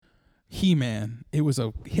He-Man. It was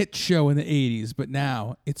a hit show in the 80s, but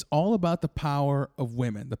now it's all about the power of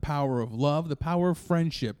women, the power of love, the power of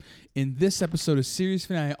friendship. In this episode of Series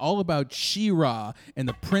Finale, all about She-Ra and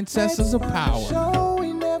the Princesses of Power. Show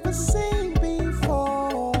we never seen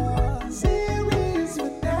before. Series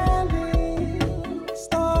finale.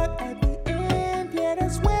 Start at the end, yeah,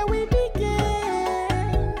 that's where we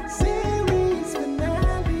begin. Series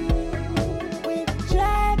finale. With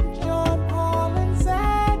Jack, John, Paul, and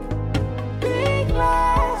Zach. Big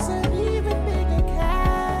laughs and even bigger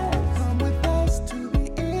cast. Come with us to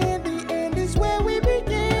the end is where we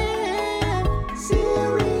begin.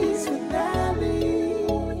 Series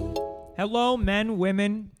finale. Hello, men,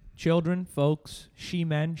 women, children, folks,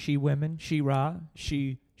 she-men, she-women, she-ra,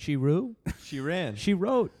 she-ru, She ran. she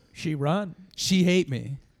wrote, she run. She hate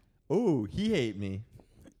me. Ooh, he hate me.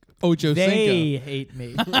 Ocho They Cinco. hate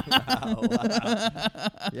me. Wow.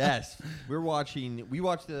 Yes, we watched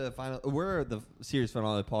the final. We're the series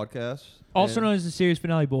finale podcast, Also and known as the series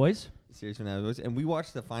finale boys. series finale boys, and we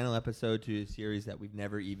watched the final episode to a series that we've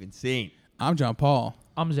never even seen. I'm John Paul.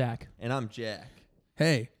 I'm Zach. And I'm Jack.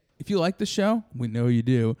 Hey, if you like the show, we know you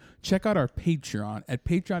do. Check out our Patreon at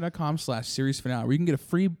patreon.com/seriesfinale, where you can get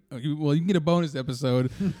you can get a bonus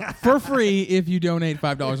episode for free if you donate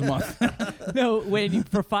 $5 a month. No,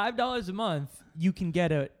 for $5 a month, you can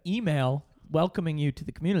get an email welcoming you to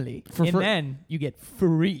the community. For and free. then you get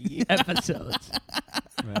free episodes.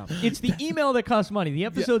 Yeah. It's the email that costs money. The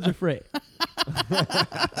episodes are free.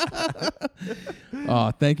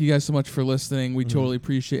 Thank you guys so much for listening. We totally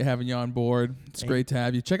appreciate having you on board. It's great to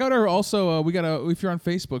have you. Check out our if you're on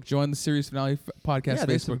Facebook, join the Series Finale podcast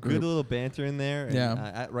There's some Facebook group. good little banter in there. And,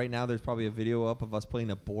 Yeah. right now, there's probably a video up of us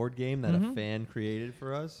playing a board game that a fan created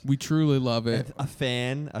for us. We truly love it.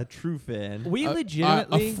 A true fan. We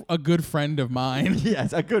legitimately... a good friend of mine.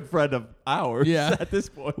 Yes, a good friend of ours. Yeah. At this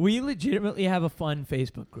point. We legitimately have a fun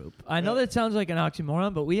Facebook group. I know that sounds like an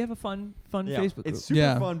oxymoron, but we have a fun Facebook group. It's super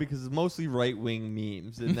Yeah. fun because it's mostly right-wing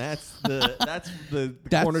memes, and that's the That's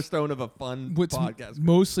cornerstone of a fun What's podcast.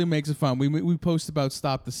 mostly makes it fun. We post about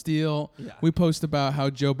Stop the Steal. Yeah. We post about how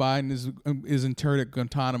Joe Biden is interred at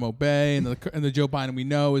Guantanamo Bay, and the Joe Biden we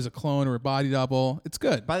know is a clone or a body double. It's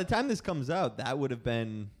good. By the time this comes out,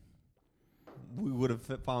 we would have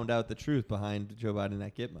found out the truth behind Joe Biden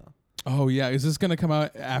at Gitmo. Oh yeah, is this gonna come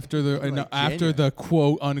out after Like after the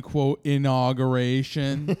quote unquote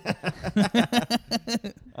inauguration?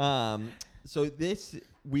 So this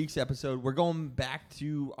week's episode, we're going back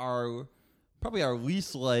to our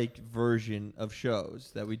least liked version of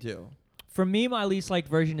shows that we do. For me, my least liked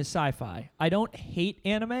version is sci-fi. I don't hate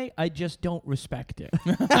anime. I just don't respect it.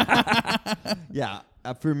 Yeah.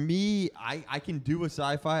 For me, I can do a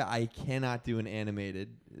sci-fi. I cannot do an animated.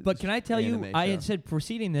 But can I tell you, anime I show. had said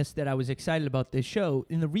preceding this that I was excited about this show.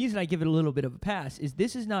 And the reason I give it a little bit of a pass is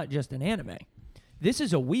this is not just an anime. This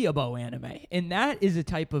is a weeabo anime. And that is a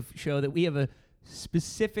type of show that we have a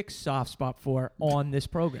specific soft spot for on this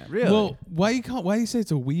program. Really? Well, why do you say it's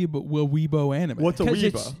a weebo anime? What's a Because weebo?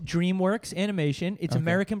 it's DreamWorks animation. It's Okay.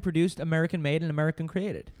 American produced, American made, and American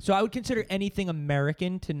created. So I would consider anything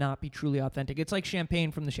American to not be truly authentic. It's like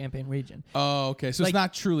Champagne from the Champagne region. Oh, okay. So Like, it's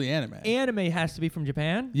not truly anime. Anime has to be from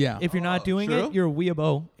Japan. Yeah. If you're not doing true? it, you're a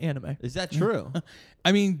weeabo anime. Is that true?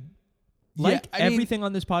 I mean, Like yeah, I mean, everything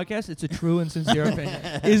on this podcast, it's a true and sincere opinion.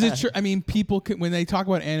 is it true? I mean, people when they talk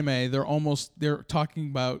about anime, they're talking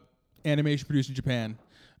about animation produced in Japan.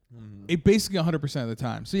 It basically 100% of the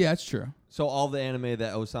time. So yeah, it's true. So all the anime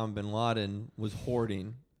that Osama bin Laden was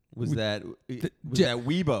hoarding was that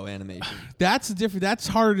weebo animation. That's different. That's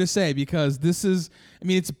harder to say because this is. I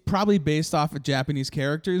mean, it's probably based off of Japanese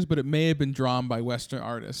characters, but it may have been drawn by Western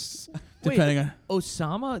artists, depending on.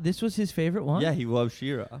 Osama, this was his favorite one? Yeah, he loves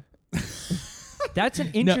She-Ra. That's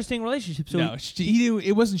an interesting relationship. So No,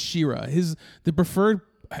 it wasn't She-Ra. The preferred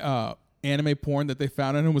anime porn that they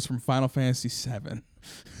found on him was from Final Fantasy VII.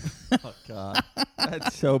 Oh God,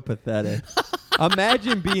 that's so pathetic.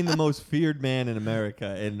 Imagine being the most feared man in America,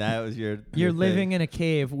 and that was your you're living thing. in a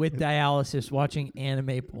cave with dialysis watching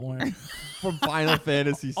anime porn from Final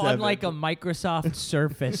Fantasy VII. on like a Microsoft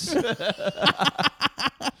Surface.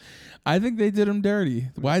 I think they did him dirty.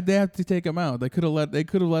 Why'd they have to take him out? They could have let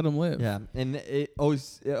him live. Yeah, and a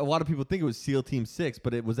lot of people think it was SEAL Team 6,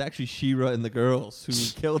 but it was actually She-Ra and the girls who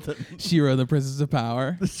killed him. She-Ra, the Princess of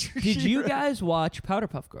Power. Did you guys watch Powder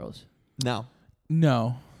Puff Girls? No.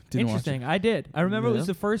 No, didn't Interesting. watch I did. I remember it Yeah. was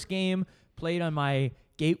the first game played on my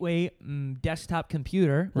Gateway desktop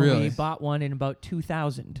computer when Really? we bought one in about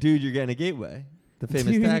 2000. Dude, you're getting a gateway. The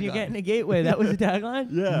famous Dude, tagline. you're getting a Gateway. That was the tagline?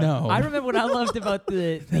 it. No, I remember what I loved about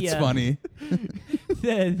the that's the, funny.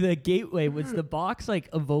 the gateway was the box like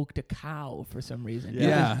evoked a cow for some reason.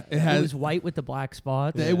 Yeah, it was white with the black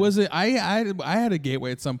spots. It was. I had a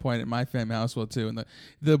gateway at some point at my family household too, and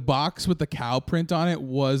the box with the cow print on it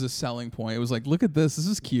was a selling point. It was like, look at this. This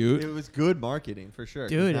is cute. It was good marketing for sure.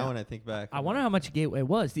 Dude, now when I think back, I wonder how much a gateway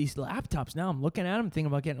was. These laptops now, I'm looking at them, thinking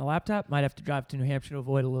about getting a laptop. Might have to drive to New Hampshire to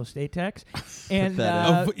avoid a little state tax. And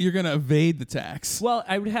You're gonna evade the tax. well,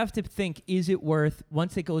 I would have to think: is it worth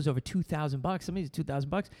once it goes over $2,000? Some of these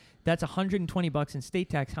 $2,000. That's $120 in state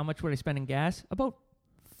tax. How much would I spend in gas? About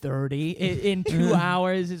 30 in 2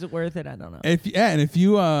 hours. Is it worth it? I don't know. If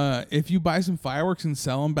you buy some fireworks and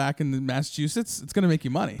sell them back in Massachusetts, it's gonna make you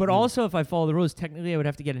money. But also, if I follow the rules, technically I would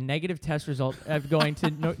have to get a negative test result of going to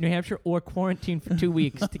New Hampshire or quarantine for 2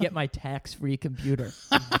 weeks to get my tax-free computer.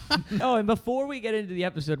 Oh, and before we get into the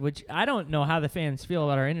episode, which I don't know how the fans feel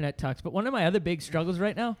about our internet talks, but one of my other big struggles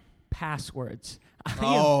right now, passwords.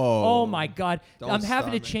 Oh my God. I'm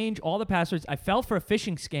having to change all the passwords. I fell for a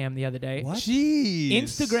phishing scam the other day. What? Jeez.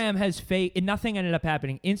 Instagram has fake, and nothing ended up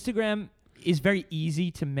happening. Instagram is very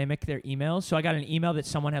easy to mimic their emails. So I got an email that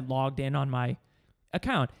someone had logged in on my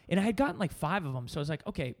account, and I had gotten like 5 of them. So I was like,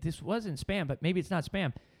 okay, this wasn't spam, but maybe it's not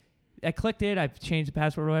spam. I clicked it. I changed the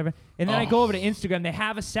password or whatever. And then I go over to Instagram. They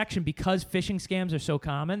have a section because phishing scams are so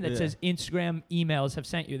common that says Instagram emails have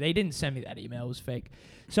sent you. They didn't send me that email. It was fake.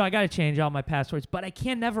 So I got to change all my passwords. But I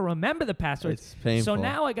can never remember the passwords. It's painful. So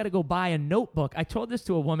now I got to go buy a notebook. I told this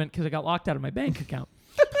to a woman because I got locked out of my bank account.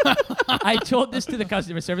 I told this to the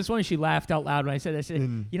customer service woman. She laughed out loud when I said,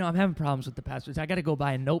 you know, I'm having problems with the passwords. I got to go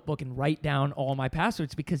buy a notebook and write down all my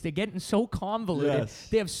passwords because they're getting so convoluted. Yes.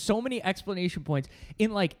 They have so many explanation points.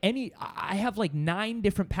 I have like 9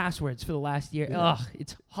 different passwords for the last year. Yeah. Ugh,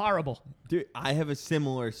 it's horrible. Dude, I have a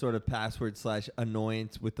similar sort of password /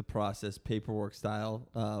 annoyance with the process paperwork style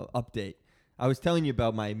update. I was telling you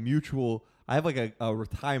about my mutual. I have like a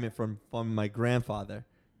retirement from my grandfather.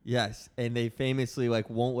 Yes, and they famously like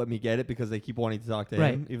won't let me get it because they keep wanting to talk to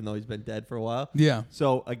him, even though he's been dead for a while. Yeah.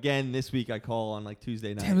 So again, this week I call on like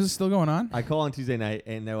Tuesday night. Damn, is this still going on? I call on Tuesday night,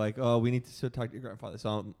 and they're like, "Oh, we need to talk to your grandfather."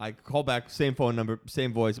 So I call back, same phone number,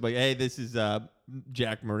 same voice. I'm like, "Hey, this is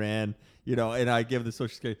Jack Moran," you know, and I give the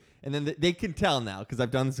social security, and then they can tell now because I've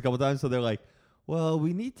done this a couple times. So they're like, "Well,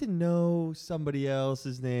 we need to know somebody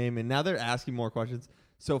else's name," and now they're asking more questions.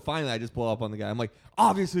 So finally, I just blow up on the guy. I'm like,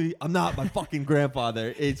 obviously, I'm not my fucking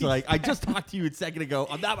grandfather. It's like, I just talked to you a second ago.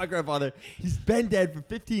 I'm not my grandfather. He's been dead for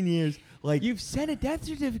 15 years. Like, You've sent a death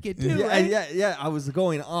certificate too, right? Yeah. I was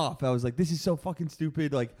going off. I was like, this is so fucking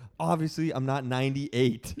stupid. Like, obviously, I'm not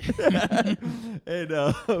 98.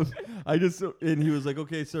 And he was like,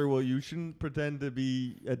 okay, sir, well, you shouldn't pretend to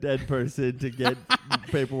be a dead person to get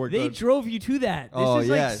paperwork They done. drove you to that. This is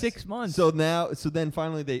like 6 months. So then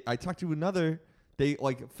finally, I talked to another. They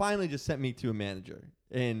like finally just sent me to a manager,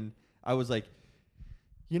 and I was like,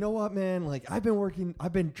 you know what, man? Like I've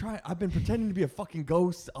been pretending to be a fucking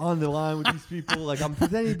ghost on the line with these people. Like I'm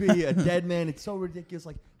pretending to be a dead man. It's so ridiculous.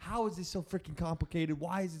 Like how is this so freaking complicated?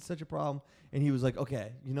 Why is it such a problem? And he was like,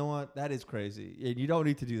 okay, you know what? That is crazy, and you don't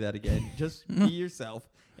need to do that again. Just be yourself.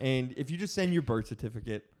 And if you just send your birth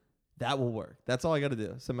certificate, that will work. That's all I got to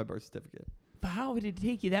do. Send my birth certificate. But how would it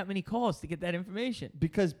take you that many calls to get that information?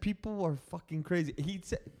 Because people are fucking crazy.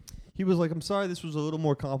 He was like, I'm sorry this was a little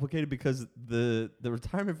more complicated because the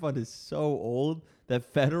retirement fund is so old that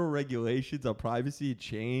federal regulations on privacy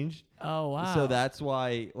changed. Oh, wow. So that's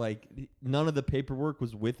why like none of the paperwork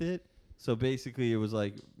was with it. So basically it was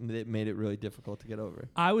like it made it really difficult to get over.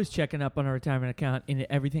 I was checking up on a retirement account and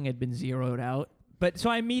everything had been zeroed out. But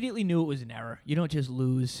so I immediately knew it was an error. You don't just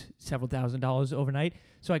lose several $1,000s overnight.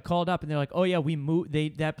 So I called up and they're like, "Oh yeah, we moved.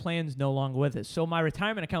 That plan's no longer with us." So my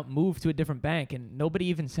retirement account moved to a different bank, and nobody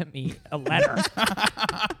even sent me a letter.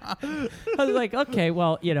 I was like, "Okay,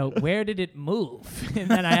 well, you know, where did it move?" And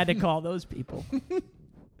then I had to call those people.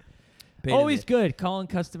 Always good calling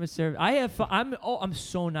customer service. I'm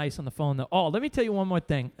so nice on the phone though. Oh, let me tell you one more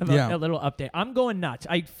thing about a little update. I'm going nuts.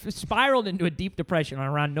 I spiraled into a deep depression on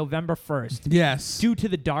around November 1st. Yes. Due to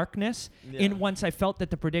the darkness. Yeah. And once I felt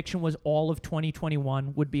that the prediction was all of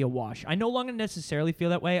 2021 would be a wash. I no longer necessarily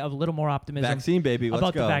feel that way. I have a little more optimism. Vaccine, baby. Let's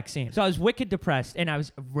about go. the vaccine. So I was wicked depressed, and I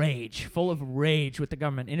was full of rage with the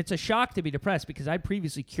government. And it's a shock to be depressed because I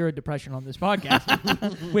previously cured depression on this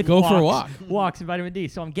podcast with Go for a walk. walks and vitamin D.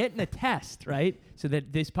 So I'm getting a test, right? So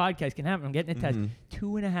that this podcast can happen. I'm getting a test.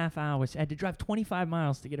 2.5 hours. I had to drive 25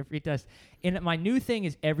 miles to get a free test. And my new thing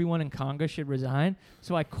is everyone in Congress should resign.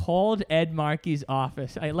 So I called Ed Markey's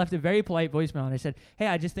office. I left a very polite voicemail, and I said, hey,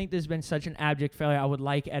 I just think there's been such an abject failure. I would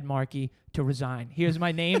like Ed Markey to resign. Here's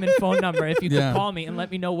my name and phone number. If you Yeah. could call me and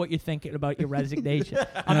let me know what you're thinking about your resignation.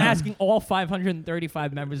 I'm asking all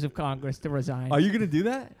 535 members of Congress to resign. Are you gonna do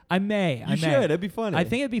that? I may. You should. That'd be funny. I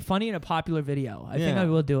think it'd be funny in a popular video. I think I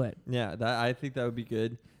will do it. Yeah, I think that would be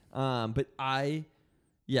good. But I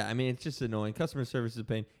mean, it's just annoying. Customer service is a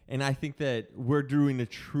pain, and I think that we're doing a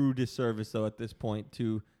true disservice though at this point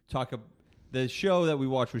to talk about the show that we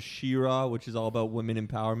watched was She-Ra, which is all about women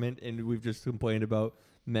empowerment, and we've just complained about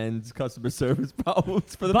men's customer service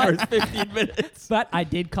problems for the first 15 minutes. But I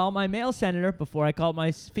did call my male senator before I called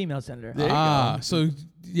my female senator. So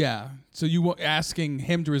you were asking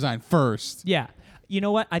him to resign first. Yeah. You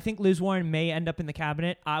know what? I think Liz Warren may end up in the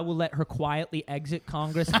cabinet. I will let her quietly exit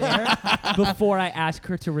Congress there before I ask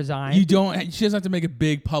her to resign. She doesn't have to make a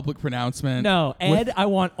big public pronouncement. No, Ed, I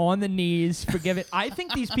want on the knees, forgive it. I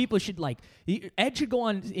think these people should Ed should go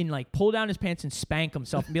on and pull down his pants and spank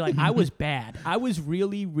himself and be like, I was bad. I was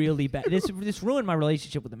really, really bad. This ruined my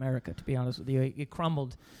relationship with America, to be honest with you. It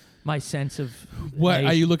crumbled my sense of What, nation.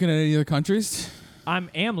 are you looking at any other countries? I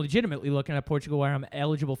am legitimately looking at Portugal where I'm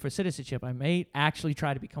eligible for citizenship. I may actually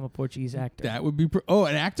try to become a Portuguese actor. That would be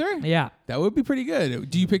an actor? Yeah. That would be pretty good.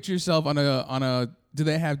 Do you picture yourself on a do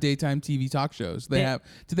they have daytime TV talk shows? Do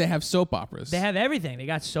they have soap operas? They have everything. They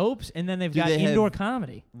got soaps, and then they've got indoor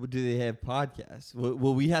comedy. Do they have podcasts?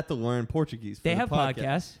 Well, we have to learn Portuguese for They the have podcast.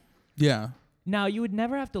 podcasts. Yeah. Now, you would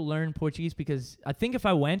never have to learn Portuguese because I think if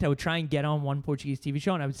I went, I would try and get on one Portuguese TV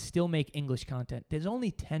show, and I would still make English content. There's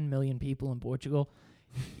only 10 million people in Portugal.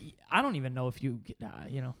 I don't even know if you.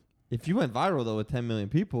 If you went viral, though, with 10 million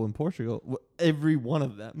people in Portugal, every one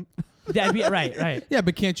of them. That'd be right. Yeah,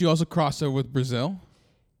 but can't you also cross over with Brazil?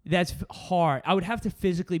 That's hard. I would have to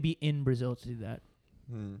physically be in Brazil to do that.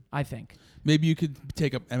 I think. Maybe you could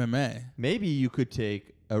take up MMA. Maybe you could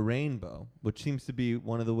take a rainbow, which seems to be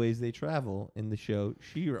one of the ways they travel in the show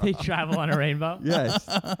She-Ra. They travel on a rainbow? Yes.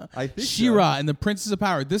 I think She-Ra and the Princess of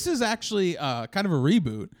Power. This is actually kind of a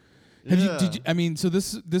reboot.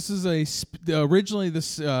 This is originally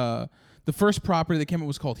the first property that came out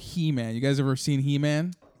was called He-Man. You guys ever seen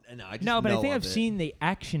He-Man? No, but I think I've seen the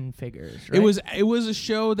action figures. Right? It was a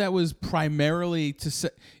show that was primarily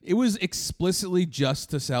it was explicitly just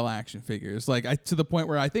to sell action figures. To the point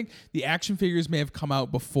where I think the action figures may have come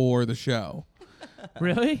out before the show.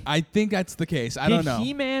 Really? I think that's the case. I don't know. Did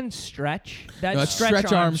He-Man stretch? That's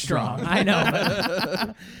Stretch Armstrong. I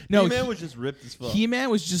know. No, He-Man was just ripped as fuck. He-Man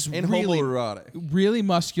was just and really, homoerotic. really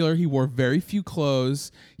muscular. He wore very few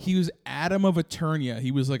clothes. He was Adam of Eternia.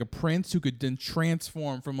 He was like a prince who could then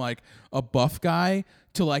transform from like a buff guy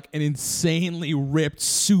to like an insanely ripped,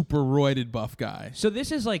 super roided buff guy. So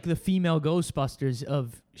this is like the female Ghostbusters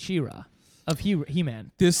of She-Ra. Of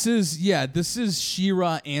He-Man. This is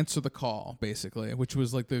She-Ra Answer the Call, basically, which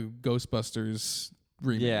was like the Ghostbusters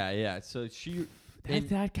remake. Yeah. So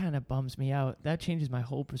That kind of bums me out. That changes my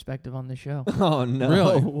whole perspective on the show. Oh, no.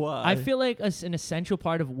 Really? Why? I feel like an essential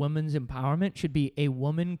part of women's empowerment should be a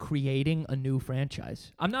woman creating a new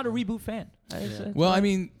franchise. I'm not a reboot fan. Well, I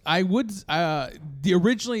mean, I would.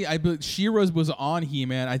 Originally, She-Ra was on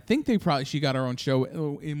He-Man. I think she got her own show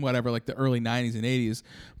in whatever, like the early '90s and '80s.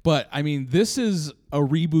 But I mean, this is a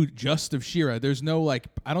reboot just of She-Ra. There's no I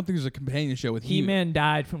don't think there's a companion show with He-Man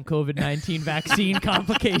died from COVID-19 vaccine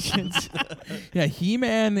complications. Yeah,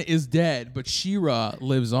 He-Man is dead, but She-Ra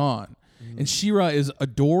lives on, and She-Ra is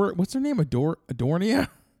What's her name? Adornia?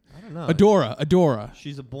 I don't know. Adora.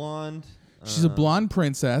 She's a blonde. She's a blonde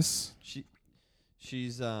princess.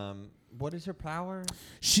 She's what is her power?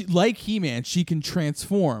 She, like He-Man, she can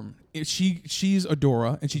transform. She's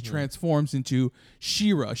Adora, and she transforms into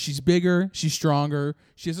She-Ra. She's bigger, she's stronger,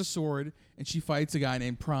 she has a sword, and she fights a guy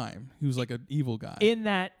named Prime, who's like an evil guy. In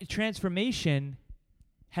that transformation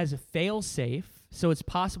has a fail-safe, so it's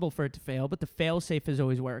possible for it to fail, but the fail-safe has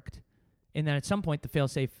always worked. And then at some point, the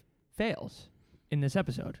fail-safe fails in this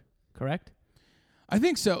episode, correct? I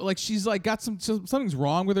think so. Like she's like got something's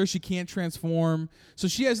wrong with her. She can't transform, so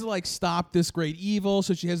she has to like stop this great evil.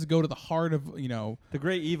 So she has to go to the heart of The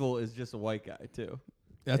great evil is just a white guy too.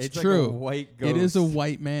 That's it's true. Like a white ghost. It is a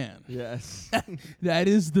white man. Yes. That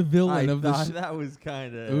is the villain I of thought the. that was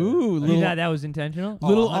kind of. Ooh, You little, thought that was intentional?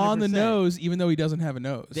 little 100%. on the nose, even though he doesn't have a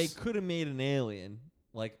nose. They could have made an alien.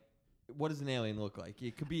 Like, what does an alien look like?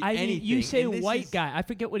 It could be I anything. mean, you say and this white is- guy. I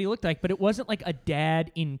forget what he looked like, but it wasn't like a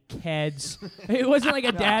dad in Keds. It wasn't like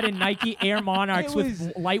a dad in Nike Air Monarchs It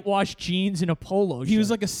with light wash jeans and a polo He was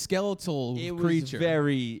shirt. like a skeletal It was creature.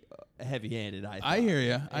 very heavy-handed. I I hear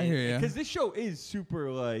you. I hear you. Because this show is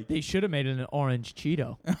super like. They should have made it an orange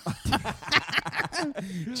Cheeto.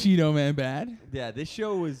 Cheeto Man bad. Yeah, this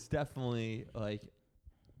show was definitely like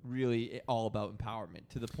really all about empowerment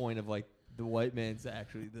to the point of like the white man's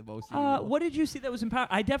actually the most evil. What did you see that was empowering?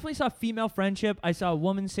 I definitely saw female friendship. I saw a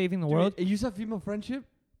woman saving the world. You saw female friendship?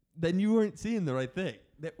 Then you weren't seeing the right thing.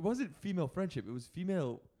 That wasn't female friendship. It was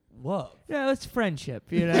female love. Yeah, it's friendship,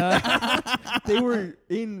 you know. They were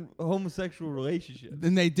in homosexual relationships.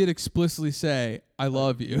 Then they did explicitly say, "I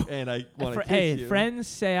love you." And I want to kiss Hey, you. friends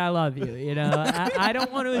say I love you. You know, I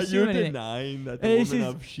don't want to assume You're anything. denying that the This woman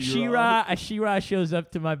is of She-Ra. She-Ra shows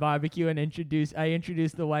up to my barbecue and I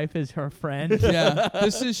introduce the wife as her friend. Yeah,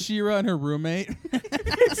 this is She-Ra and her roommate.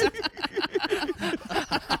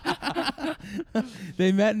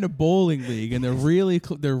 They met in a bowling league, and they're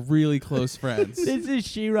really close friends. This is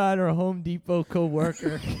She-Ra and her Home Depot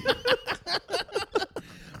co-worker.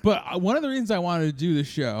 But one of the reasons I wanted to do this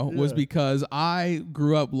show was because I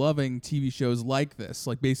grew up loving TV shows like this,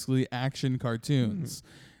 like basically action cartoons.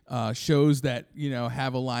 Shows that,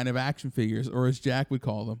 have a line of action figures, or as Jack would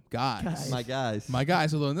call them, guys. My guys. My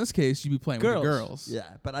guys, although in this case, you'd be playing with the girls. Yeah,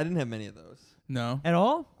 but I didn't have many of those. No? At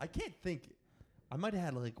all? I can't think. I might have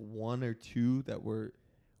had like one or two that were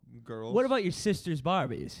girls. What about your sister's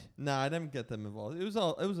Barbies? No, I didn't get them involved. It was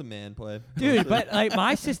a man play. Dude, but like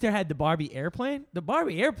my sister had the Barbie airplane. The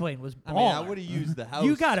Barbie airplane was baller. I mean, I would have used the house.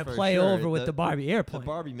 You got to for play sure. over with the Barbie The airplane.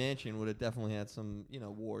 Barbie mansion would have definitely had some,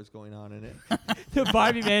 wars going on in it. The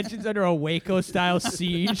Barbie mansion's under a Waco-style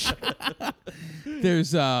siege.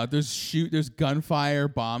 There's gunfire,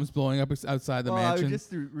 bombs blowing up outside the I mansion. would just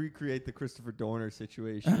to recreate the Christopher Dorner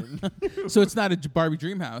situation. So it's not a Barbie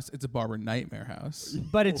dream house; it's a Barbie nightmare house.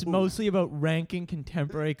 But it's mostly about ranking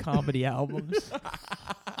contemporary comedy albums.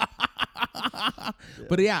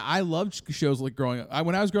 But yeah, I loved shows like growing up.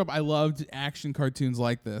 When I was growing up, I loved action cartoons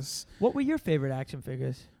like this. What were your favorite action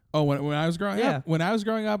figures? Oh, when I was growing Yeah.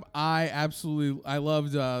 up, I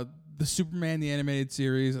loved the Superman the animated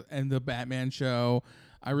series and the Batman show.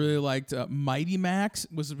 I really liked Mighty Max,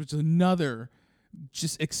 which was another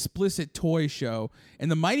just explicit toy show.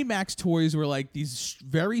 And the Mighty Max toys were like these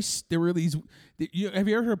have you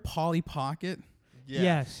ever heard of Polly Pocket? Yeah.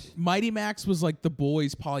 Yes. Mighty Max was like the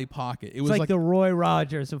boys' Polly Pocket. It It's was like the Roy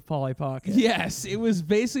Rogers of Polly Pocket. Yes, it was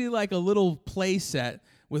basically like a little play set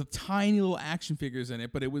with tiny little action figures in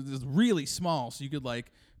it, but it was just really small, so you could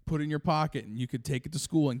like put it in your pocket and you could take it to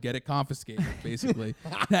school and get it confiscated, basically.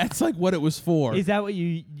 That's like what it was for. Is that what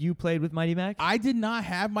you played with Mighty Max? I did not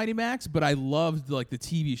have Mighty Max, but I loved like the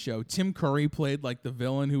TV show. Tim Curry played like the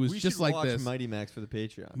villain who was We just should like watch this. Mighty Max for the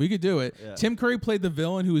Patreon. We could do it. Yeah. Tim Curry played the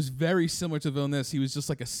villain who was very similar to the villain in this. He was just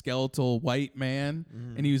like a skeletal white man,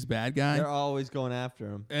 and he was a bad guy. They're always going after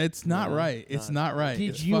him. It's not Yeah. right. It's not right. Did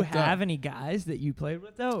It's you fucked up. have any guys that you played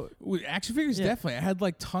with though? With action figures? Yeah. Definitely. I had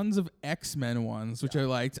like tons of X-Men ones, which I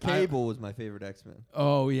liked. Cable was my favorite X-Men.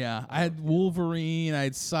 Oh yeah, I had Wolverine. I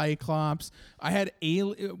had Cyclops. I had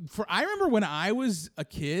I remember when I was a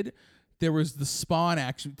kid, there was the Spawn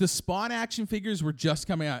action. The Spawn action figures were just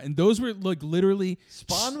coming out, and those were like literally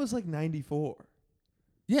Spawn was like 94.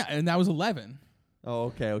 Yeah, and that was 11.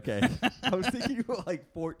 Oh, okay. I was thinking you were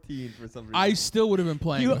like 14 for some reason. I still would have been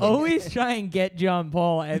playing. You with them. always try and get John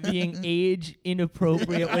Paul at being age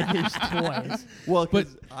inappropriate with his toys. Well,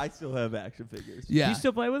 because I still have action figures. Yeah. Do you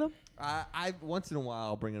still play with them? I once in a while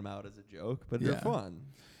I'll bring them out as a joke, but they're Yeah. fun.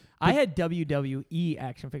 I had WWE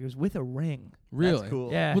action figures with a ring. Really? That's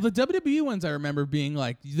cool. Yeah. Well, the WWE ones I remember being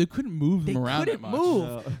like they couldn't move them They around that couldn't much. move.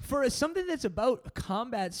 No. For something that's about a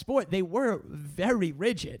combat sport, they were very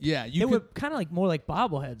rigid. Yeah, They were kind of like more like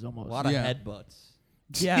bobbleheads almost. A lot of Yeah. headbutts.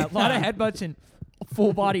 Yeah, a lot of headbutts and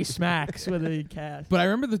full body smacks with a cast. But I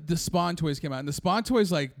remember the Spawn toys came out, and the Spawn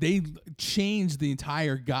toys like they changed the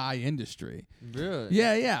entire guy industry. Really?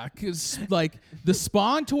 Yeah, because like the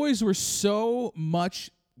Spawn toys were so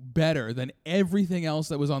much better than everything else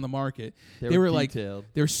that was on the market. They were like detailed.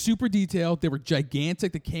 they were super detailed. They were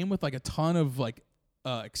gigantic. They came with like a ton of like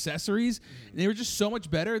accessories. And they were just so much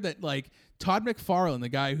better that like Todd McFarlane, the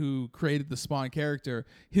guy who created the Spawn character,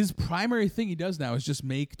 his primary thing he does now is just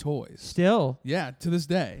make toys. Still, Yeah, to this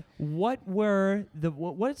day.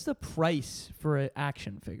 what's the price for an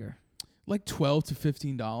action figure? Like $12 to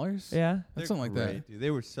 $15. Yeah. That's something like that. Great, dude.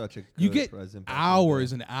 They were such a good You get present back in the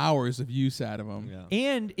hours day. and hours of use out of them. Yeah.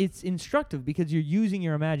 And it's instructive because you're using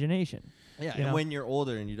your imagination. Yeah, You and know? when you're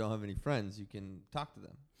older and you don't have any friends, you can talk to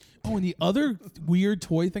them. Oh, and the other weird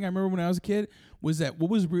toy thing I remember when I was a kid was that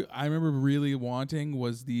I remember really wanting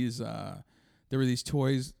was these. There were these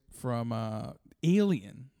toys from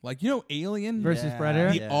Alien, like Alien Versus Yeah.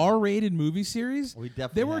 Predator? the R-rated movie series. We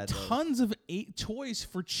definitely There were had those. tons of toys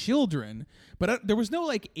for children, but there was no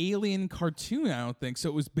like Alien cartoon. I don't think so.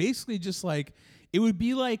 It was basically just like it would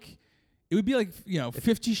be like It would be like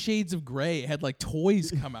 50 Shades of Grey. It had like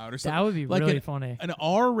toys come out or something. That would be like really funny. An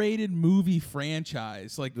R-rated movie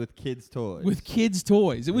franchise, like with kids' toys. with kids'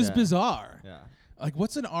 toys. It was Yeah. bizarre. Yeah. Like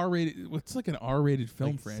what's an R-rated? What's like an R-rated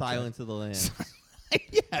film Like franchise? Silence of the Lambs.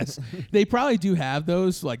 Yes, they probably do have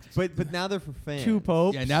those. Like, but now they're for fans. Two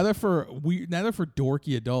popes. yeah, now they're for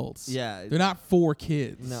dorky adults. Yeah. they're not for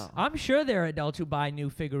kids. No. I'm sure there are adults who buy new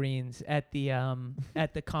figurines at the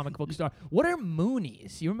comic book store. What are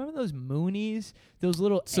Moonies? You remember those Moonies? Those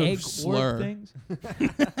little Some egg slur. orb things?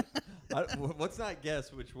 Let's not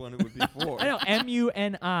guess which one it would be for. I know,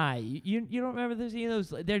 MUNI. You don't remember any of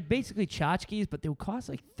those? They're basically tchotchkes, but they would cost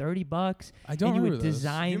like $30. I don't and you remember would those.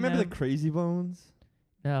 design You remember them. the Crazy Bones?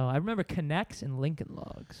 No, I remember Connects and Lincoln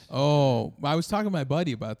Logs. Oh, I was talking to my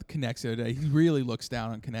buddy about the Connects the other day. He really looks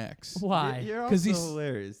down on Connects. Why? You're 'Cause also he's-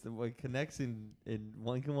 hilarious. The like connects in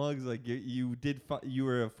Lincoln Logs, like you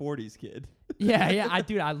were a 40s kid. Yeah.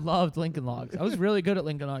 I loved Lincoln Logs. I was really good at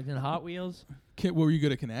Lincoln Logs and Hot Wheels. What were you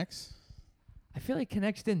good at Connects? I feel like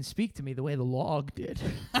Connects didn't speak to me the way the log did.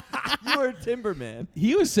 You were a Timberman.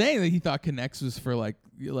 He was saying that he thought Connects was for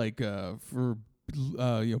for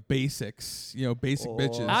basics, basic Oh.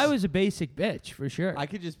 bitches. I was a basic bitch for sure. I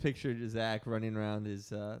could just picture Zach running around his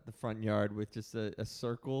the front yard with just a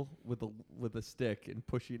circle with a stick and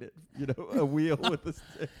pushing it, a wheel with a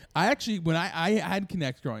stick. I actually, when I had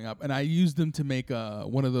Connects growing up, and I used them to make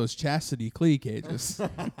one of those chastity clee cages.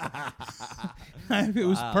 It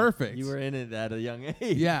was Wow. perfect. You were in it at a young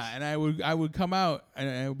age. Yeah, and I would come out and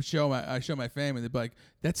I would show my family. They'd be like,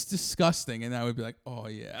 "That's disgusting," and I would be like, "Oh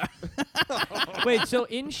yeah." Wait, so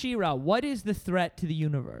in She-Ra, what is the threat to the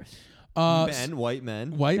universe? White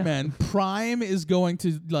men. White men. Prime is going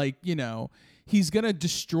to he's gonna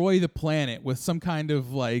destroy the planet with some kind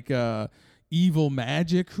of evil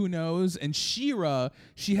magic. Who knows? And She-Ra,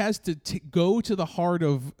 she has to go to the heart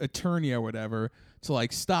of Eternia or whatever to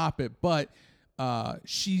stop it, but.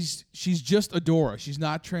 She's just Adora. She's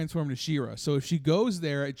not transformed to She-Ra. So if she goes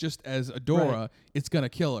there just as Adora, Right. it's gonna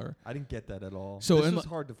kill her. I didn't get that at all. So this was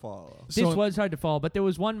hard to follow. This So- was hard to follow, but there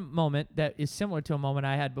was one moment that is similar to a moment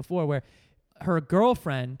I had before where her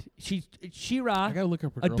girlfriend, She-Ra, I gotta look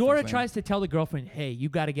up her Adora girlfriend's name. tries to tell the girlfriend, hey, you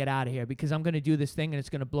got to get out of here because I'm going to do this thing and it's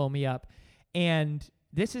going to blow me up. And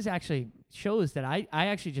this is actually shows that I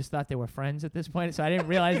actually just thought they were friends at this point, so I didn't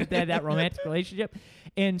realize that they had that romantic relationship.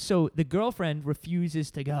 And so the girlfriend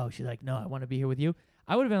refuses to go. She's like, no, I want to be here with you.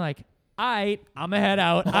 I would have been like, all right, I'm going to head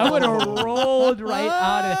out. I would have rolled right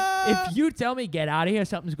out of it. If you tell me get out of here,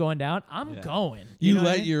 something's going down, I'm going. You know what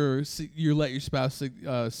I let mean? your spouse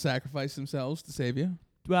sacrifice themselves to save you.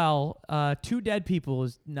 Well, 2 dead people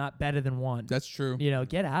is not better than 1. That's true.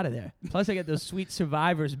 Get out of there. Plus, I get those sweet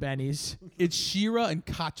survivors bennies. It's She-Ra and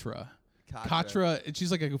Katra. Katra, and she's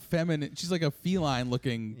like a feminine. She's like a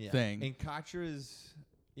feline-looking thing. And Katra is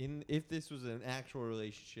if this was an actual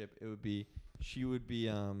relationship, it would be she would be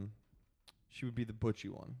the butchy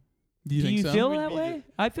one. Do you think you so? feel Would that be way?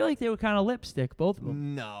 I feel like they were kind of lipstick, both of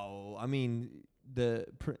them. No, I mean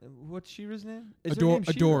what's She-Ra's name? Is her name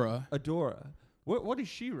Adora. Adora. What is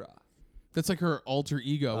She-Ra? That's like her alter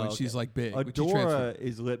ego when okay. she's like big. when she Adora transforms.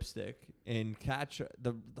 is lipstick, and Katra.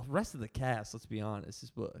 The rest of the cast, let's be honest, is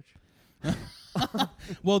butch.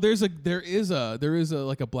 Well, there is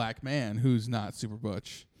a black man who's not super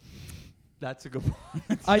butch. That's a good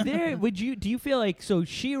point. Are there? Do you feel like so?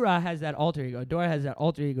 She-Ra has that alter ego. Dora has that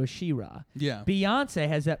alter ego. She-Ra. Yeah. Beyonce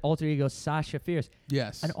has that alter ego. Sasha Fierce.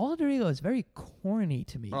 Yes. An alter ego is very corny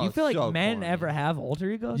to me. Oh, Do you feel like so men corny. ever have alter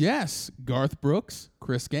egos? Yes. Garth Brooks,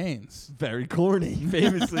 Chris Gaines. Very corny,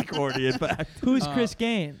 famously corny, in fact. Who's Chris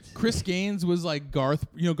Gaines? Chris Gaines was like Garth.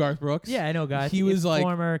 You know Garth Brooks? Yeah, I know, guys. He was like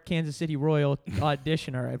former Kansas City Royal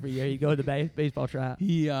auditioner every year. He'd go to the baseball tryout.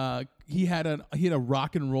 he had a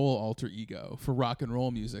rock and roll alter ego for rock and roll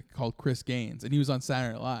music called Chris Gaines, and he was on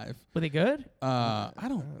Saturday Night Live. Were they good? I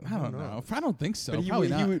don't know. I don't think so. But Probably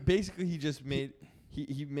not. basically he just made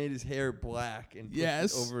he made his hair black and pushed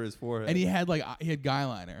Yes. it over his forehead. And he had guy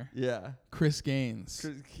liner. yeah, Chris Gaines.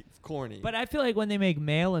 corny. But I feel like when they make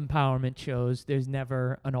male empowerment shows, there's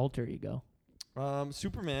never an alter ego.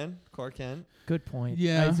 Superman, Clark Kent. Good point.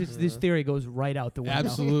 Yeah. This theory goes right out the window.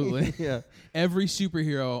 Absolutely. Yeah, Every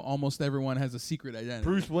superhero, almost everyone has a secret identity.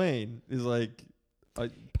 Bruce Wayne is like a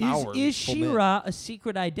power. Is She-Ra a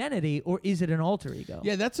secret identity or is it an alter ego?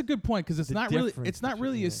 Yeah, that's a good point because it's The not really difference it's not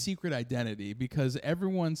really between a secret identity because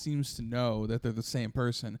everyone seems to know that they're the same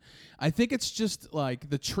person. I think it's just like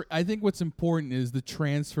I think what's important is the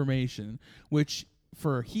transformation, which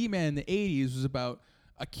for He-Man in the 80s was about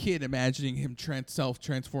a kid imagining him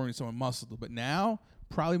self-transforming someone muscled, but now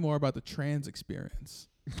probably more about the trans experience.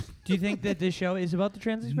 Do you think that this show is about the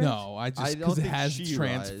trans experience? No, I I just don't because it think has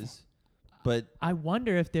She-Ra is, but I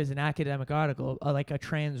wonder if there's an academic article, like a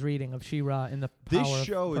trans reading of She-Ra in the Power this of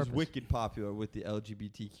show is Purpose. wicked popular with the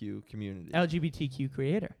LGBTQ community. LGBTQ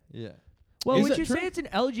creator. Yeah. Well, Is would that you true? say it's an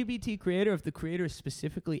LGBT creator if the creator is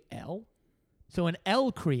specifically L? So an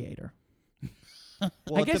L creator. Well,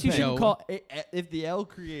 I it guess you shouldn't depends. call. If the L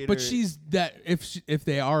creator, But she's that if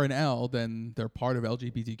they are an L, then they're part of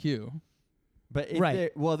LGBTQ. but if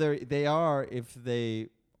Right. they are if they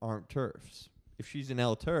aren't TERFs. If she's an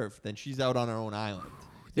L TERF, then she's out on her own island.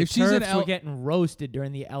 The If she's an TERFs L, were getting roasted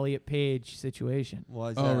during the Elliot Page situation.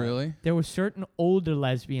 Why is oh that? really? There were certain older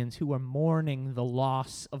lesbians who were mourning the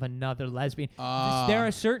loss of another lesbian. Ah. There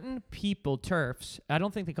are certain people, TERFs. I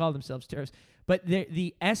don't think they call themselves TERFs, but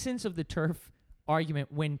the essence of the TERF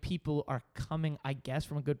argument when people are coming, I guess,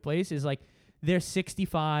 from a good place is like they're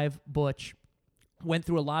 65, butch, went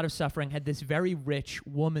through a lot of suffering, had this very rich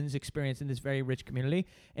woman's experience in this very rich community,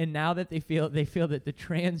 and now that they feel that the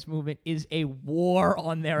trans movement is a war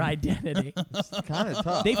on their identity. It's kind of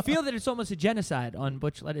tough. They feel that it's almost a genocide on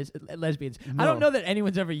butch lesbians. I No. don't know that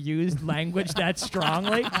anyone's ever used language that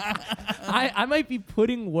strongly. I might be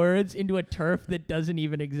putting words into a turf that doesn't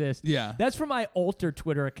even exist. Yeah. That's from my alter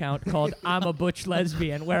Twitter account called I'm a Butch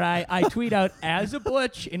Lesbian, where I tweet out as a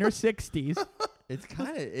butch in her 60s.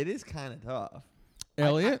 It is kind of tough.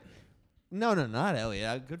 Elliot? No, not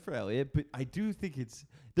Elliot. Good for Elliot, but I do think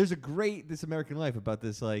there's a great This American Life about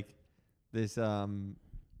this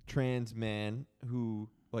trans man who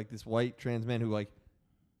this white trans man who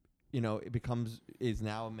is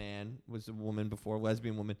now a man, was a woman before,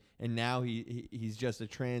 lesbian woman, and now he's just a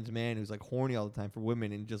trans man who's horny all the time for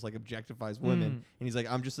women and just objectifies women, and he's like,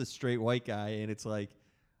 I'm just a straight white guy, and it's like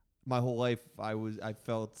my whole life I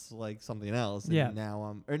felt like something else, and Yeah.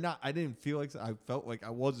 now I didn't feel like I felt like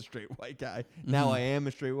I was a straight white guy. Now I am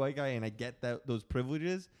a straight white guy, and I get those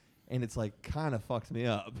privileges, and it's kind of fucks me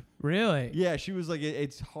up. Really? Yeah, she was like,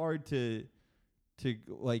 it's hard to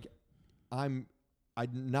I'm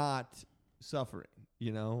not suffering,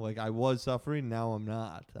 I was suffering, now I'm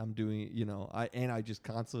not. I'm doing, I just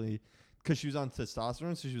constantly, because she was on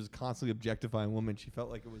testosterone, so she was constantly objectifying women. She felt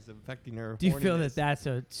like it was affecting her. Do you feel horniness. that that's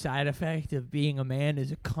a side effect of being a man,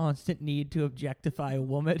 is a constant need to objectify a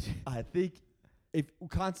woman? I think if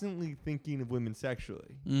constantly thinking of women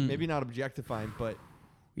sexually, Mm. maybe not objectifying, but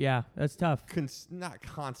Yeah, that's tough. not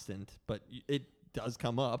constant, but it does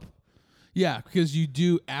come up. Yeah, because you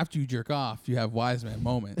do, after you jerk off, you have wise man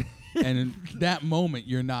moment. And in that moment,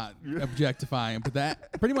 you're not objectifying, but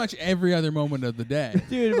that pretty much every other moment of the day.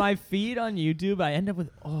 Dude, my feed on YouTube, I end up with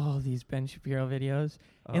all these Ben Shapiro videos.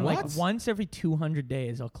 And What? once every 200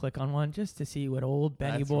 days, I'll click on one just to see what old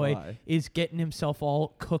Benny That's Boy why. is getting himself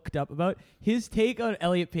all cooked up about. His take on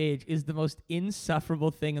Elliot Page is the most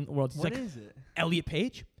insufferable thing in the world. He's What like, is it? Elliot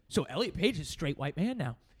Page? So Elliot Page is a straight white man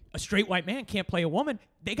now. A straight white man can't play a woman.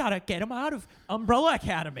 They got to get him out of Umbrella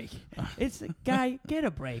Academy. It's like, guy, get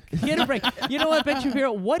a break. Get a break. You know what, Ben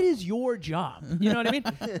Shapiro? What is your job? You know what I mean?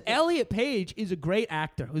 Elliot Page is a great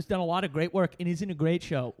actor who's done a lot of great work and is in a great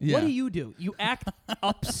show. Yeah. What do? You act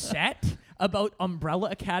upset about Umbrella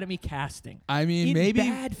Academy casting. I mean, in maybe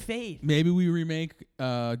bad faith. maybe we remake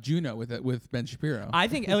Juno with Ben Shapiro. I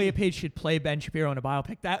think Elliot Page should play Ben Shapiro in a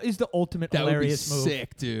biopic. That is the ultimate That would be hilarious move.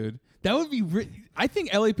 sick, dude. That would be. I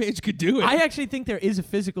think Elliot Page could do it. I actually think there is a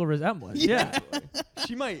physical resemblance. Yeah.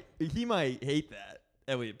 He might hate that,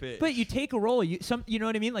 Elliot Page. But you take a role, you know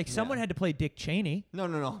what I mean? Like someone had to play Dick Cheney.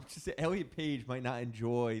 No. Just say Elliot Page might not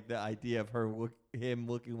enjoy the idea of him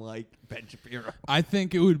looking like Ben Shapiro. I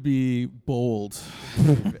think it would be bold.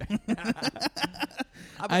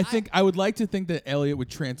 I would like to think that Elliot would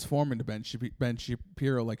transform into Ben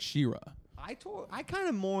Shapiro like She-Ra. I kind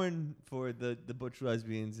of mourn for the butch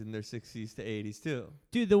lesbians in their 60s to 80s too.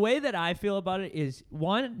 Dude, the way that I feel about it is,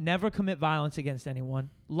 one, never commit violence against anyone.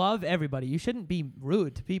 Love everybody. You shouldn't be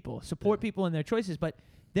rude to people. Support people in their choices, but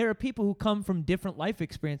there are people who come from different life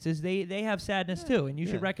experiences. They have sadness too, and you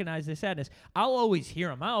should recognize their sadness. I'll always hear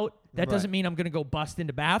them out. That doesn't mean I'm going to go bust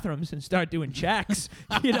into bathrooms and start doing checks.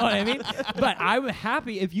 You know what I mean? But I'm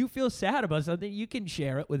happy if you feel sad about something, you can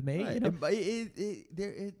share it with me. Right. You know? But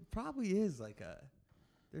it probably is like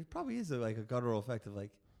a guttural effect of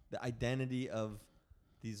like the identity of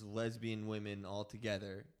these lesbian women all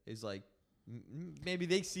together is like maybe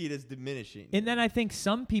they see it as diminishing. And then I think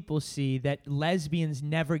some people see that lesbians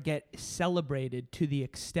never get celebrated to the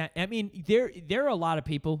extent. I mean, there are a lot of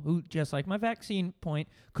people who, just like my vaccine point,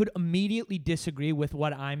 could immediately disagree with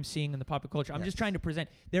what I'm seeing in the popular culture. I'm just trying to present.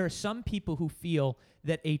 There are some people who feel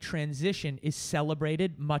that a transition is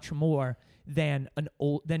celebrated much more than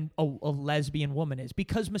a lesbian woman is,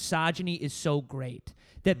 because misogyny is so great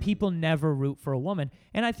that people never root for a woman.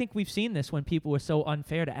 And I think we've seen this when people were so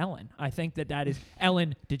unfair to Ellen. I think that is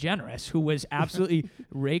Ellen DeGeneres, who was absolutely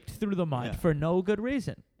raked through the mud for no good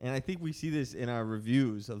reason. And I think we see this in our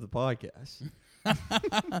reviews of the podcast.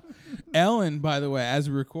 Ellen, by the way, as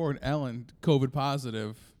we record, Ellen, COVID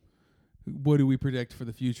positive. What do we predict for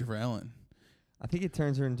the future for Ellen? I think it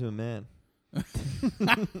turns her into a man.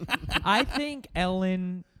 I think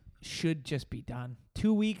Ellen should just be done.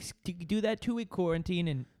 2 weeks, do that 2 week quarantine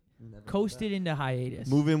and coast it into hiatus.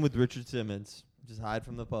 Move in with Richard Simmons. Just hide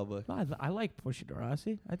from the public. Well, I like Portia de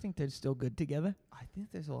Rossi. I think they're still good together. I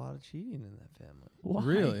think there's a lot of cheating in that family. Why?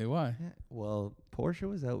 Really? Why? Yeah. Well, Portia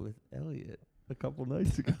was out with Elliot a couple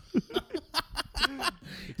nights ago.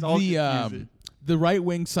 It's all confusing. The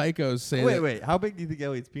right-wing psychos say Wait. How big do you think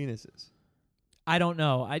Elliot's penis is? I don't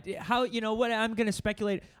know. You know what? I'm going to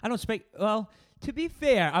speculate. I don't well, to be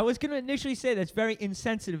fair, I was going to initially say that's very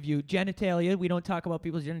insensitive of you. Genitalia. We don't talk about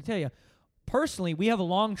people's genitalia. Personally, we have a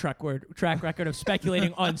long track record of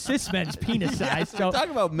speculating on cis men's penis size. So we talk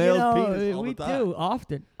about male penis all we the time. do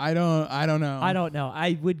often. I don't know. I don't know.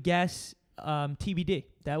 I would guess TBD.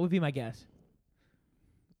 That would be my guess.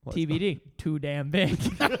 What's TBD. Too damn big.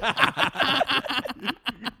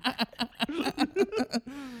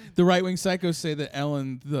 The right-wing psychos say that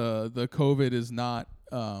Ellen, the COVID is not.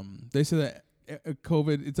 They say that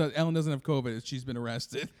COVID. Ellen doesn't have COVID. She's been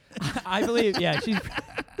arrested. I believe. Yeah,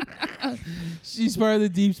 she's part of the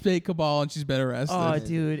deep state cabal and she's been arrested. Oh,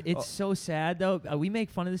 dude, it's so sad though. We make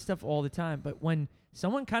fun of this stuff all the time, but when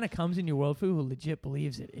someone kind of comes in your worldview who legit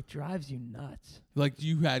believes it, it drives you nuts. Like,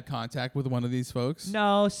 you had contact with one of these folks?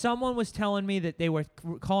 No, someone was telling me that they were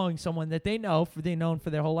calling someone that they know they've known for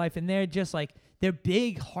their whole life, and they're just like, they're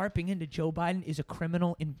big harping into Joe Biden is a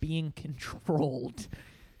criminal and being controlled.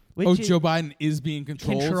 Joe Biden is being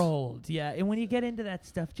controlled? Controlled, yeah. And when you get into that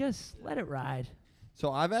stuff, just let it ride.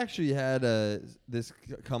 So I've actually had this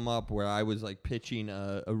come up where I was like pitching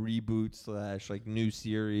a reboot / like new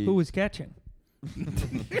series. Who was catching?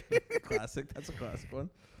 Classic. That's a classic one.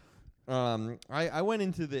 I went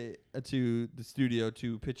into the studio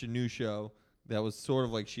to pitch a new show that was sort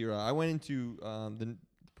of like She-Ra. I went into the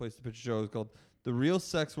place to pitch a show. It was called The Real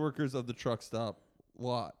Sex Workers of the Truck Stop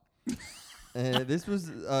Lot. And this was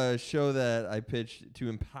a show that I pitched to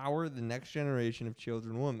empower the next generation of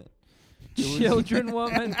children women. Children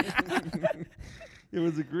woman. It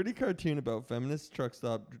was a gritty cartoon about feminist truck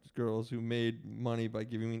stop girls who made money by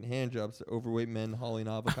giving handjobs to overweight men hauling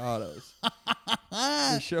avocados.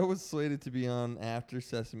 The show was slated to be on after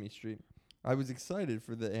Sesame Street. I was excited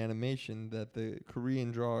for the animation that the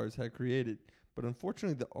Korean drawers had created, but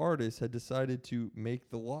unfortunately the artist had decided to make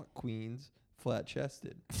the lot queens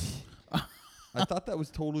flat-chested. I thought that was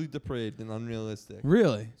totally depraved and unrealistic.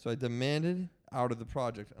 Really? So I demanded out of the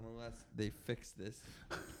project unless they fix this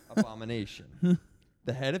abomination.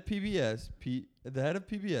 The head of PBS,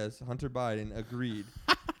 Hunter Biden, agreed,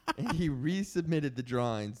 and he resubmitted the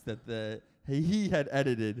drawings that he had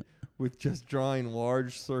edited with just drawing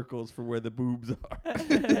large circles for where the boobs are.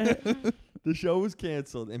 The show was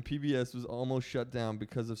canceled, and PBS was almost shut down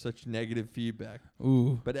because of such negative feedback.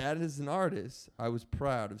 Ooh. But as an artist, I was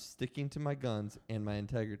proud of sticking to my guns and my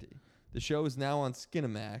integrity. The show is now on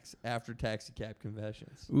Skinamax after Taxi Cab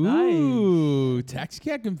Confessions. Ooh, Nice. Taxi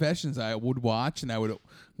Cab Confessions I would watch, and I would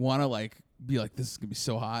want to be like, this is going to be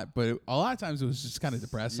so hot. But a lot of times it was just kind of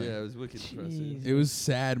depressing. Yeah, it was wicked depressing. It was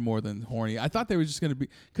sad more than horny. I thought they were just going to be,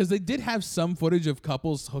 because they did have some footage of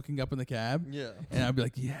couples hooking up in the cab. Yeah. And I'd be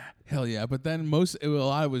like, yeah, hell yeah. But then a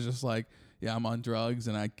lot of it was just like, yeah, I'm on drugs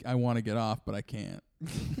and I want to get off, but I can't.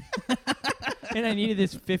 And I needed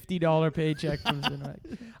this $50 paycheck from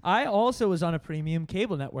Cinemax. I also was on a premium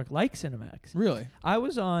cable network like Cinemax. Really? I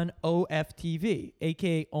was on OFTV,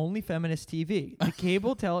 a.k.a. Only Feminist TV, the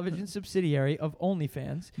cable television subsidiary of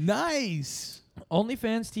OnlyFans. Nice.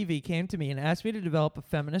 OnlyFans TV came to me and asked me to develop a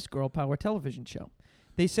feminist girl power television show.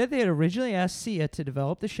 They said they had originally asked Sia to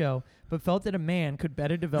develop the show, but felt that a man could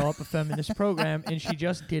better develop a feminist program, and she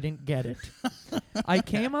just didn't get it. I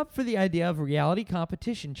came up for the idea of a reality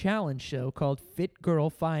competition challenge show called Fit Girl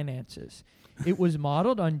Finances. It was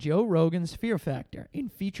modeled on Joe Rogan's Fear Factor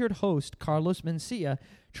and featured host Carlos Mencia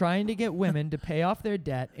trying to get women to pay off their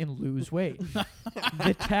debt and lose weight.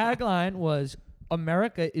 The tagline was,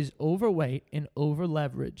 "America is overweight and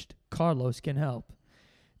over-leveraged. Carlos can help."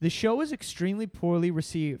 The show was extremely poorly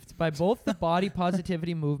received by both the body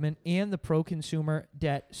positivity movement and the pro-consumer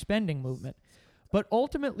debt spending movement. But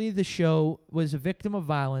ultimately, the show was a victim of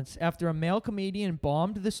violence after a male comedian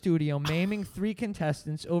bombed the studio, maiming 3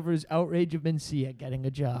 contestants over his outrage of Mencia getting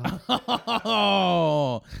a job.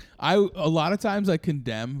 Oh, a lot of times I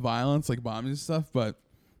condemn violence, like bombing and stuff, but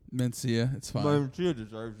Mencia, it's fine. Mencia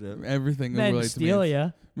deserves it. Everything Men relates steal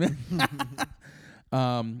to me.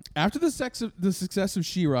 ya. After the success of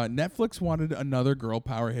She-Ra, Netflix wanted another girl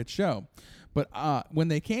power hit show. But when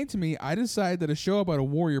they came to me, I decided that a show about a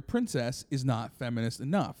warrior princess is not feminist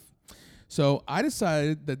enough. So I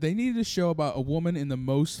decided that they needed a show about a woman in the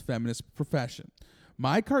most feminist profession.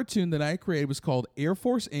 My cartoon that I created was called Air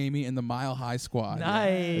Force Amy and the Mile High Squad.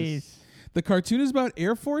 Nice. The cartoon is about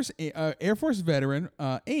Air Force veteran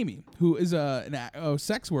Amy, who is a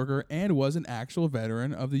sex worker and was an actual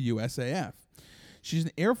veteran of the USAF. She's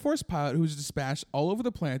an Air Force pilot who's dispatched all over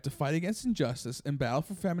the planet to fight against injustice and battle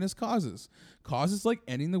for feminist causes. Causes like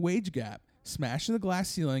ending the wage gap, smashing the glass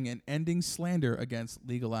ceiling, and ending slander against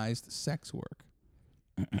legalized sex work.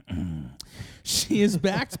 She is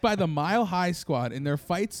backed by the Mile High Squad in their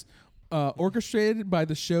fights orchestrated by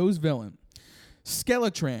the show's villain,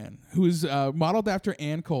 Skeletran, who is modeled after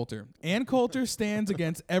Ann Coulter. Ann Coulter stands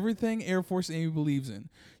against everything Air Force Amy believes in.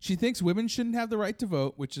 She thinks women shouldn't have the right to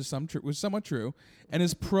vote, which is somewhat true, and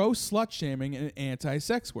is pro-slut-shaming and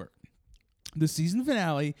anti-sex work. The season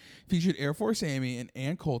finale featured Air Force Amy and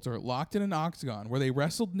Ann Coulter locked in an octagon where they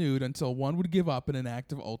wrestled nude until one would give up in an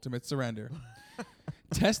act of ultimate surrender.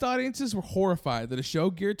 Test audiences were horrified that a show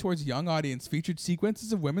geared towards a young audience featured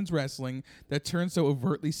sequences of women's wrestling that turned so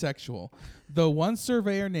overtly sexual, though one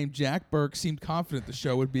surveyor named Jack Burke seemed confident the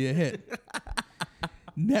show would be a hit.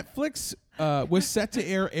 Netflix was set to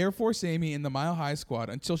air Air Force Amy and the Mile High Squad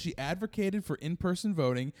until she advocated for in-person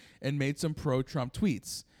voting and made some pro-Trump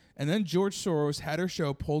tweets. And then George Soros had her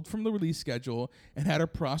show pulled from the release schedule and had her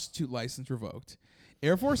prostitute license revoked.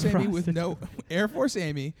 Air Force Amy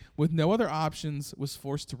with no other options was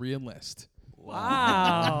forced to re-enlist.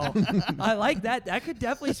 Wow. I like that. That could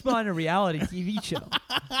definitely spawn a reality TV show.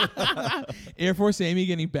 Air Force Amy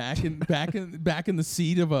getting back in the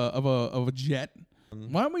seat of a jet.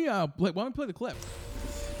 Why don't we play the clip?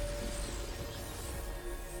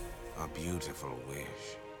 A beautiful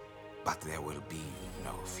wish, but there will be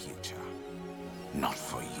no future. Not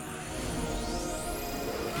for you.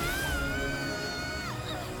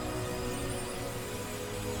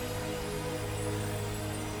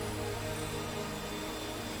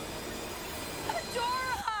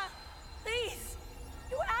 Dora! Please!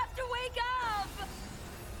 You have to wake up!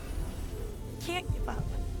 Can't give up.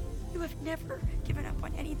 You have never given up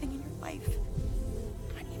on anything in your life.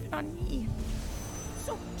 Not even on me.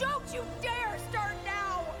 So don't you dare start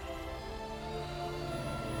now!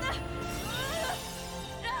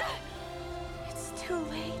 It's too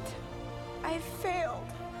late. I've failed.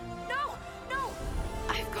 No! No!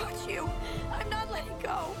 I've got you. I'm not letting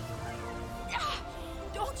go.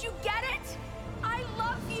 Don't you get it? I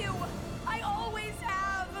love you. I always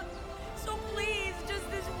have. So please, just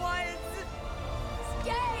this once.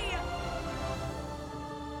 Stay.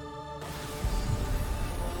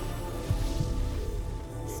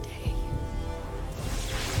 Stay.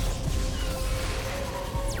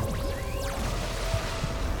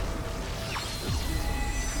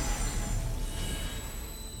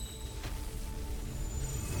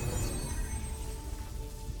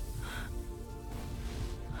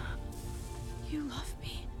 You love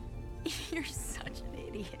me. You're such an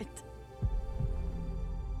idiot.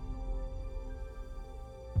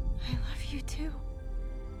 I love you too.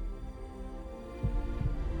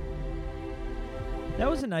 That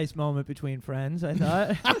was a nice moment between friends, I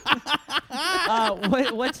thought.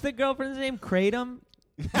 What's the girlfriend's name? Kratom?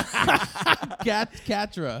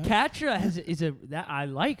 Katra. Katra I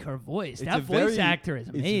like her voice. That voice actor is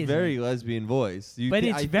amazing. It's a very lesbian voice. But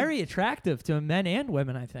it's very attractive to men and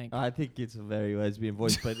women, I think. I think it's a very lesbian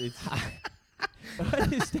voice, but it's...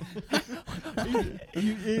 It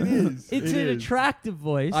is. It's an attractive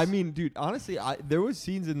voice. I mean, dude, honestly, there was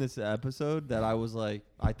scenes in this episode that I was like,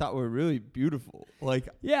 I thought were really beautiful. Like,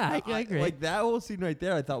 yeah, I agree. Like that whole scene right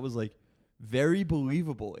there, I thought was like very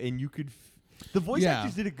believable, and you could. The voice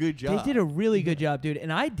actors did a good job. They did a really good job, dude.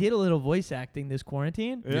 And I did a little voice acting this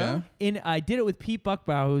quarantine. Yeah. And I did it with Pete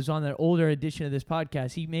Buckbauer, who's on the older edition of this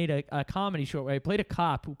podcast. He made a comedy short where he played a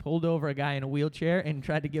cop who pulled over a guy in a wheelchair and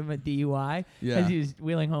tried to give him a DUI as he was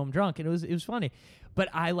wheeling home drunk. And it was funny. But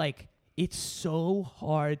it's so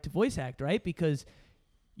hard to voice act, right? Because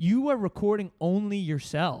you are recording only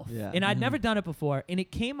yourself. Yeah. And I'd never done it before. And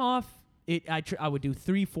it came off I would do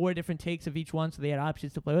 3-4 different takes of each one, so they had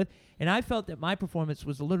options to play with. And I felt that my performance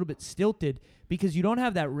was a little bit stilted because you don't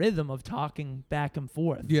have that rhythm of talking back and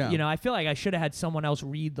forth. Yeah. You know, I feel like I should have had someone else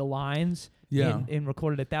read the lines. Yeah. And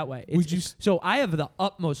recorded it that way. Would you So I have the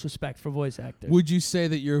utmost respect for voice actors. Would you say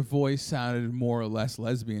that your voice sounded more or less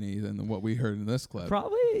lesbian-y than what we heard in this clip?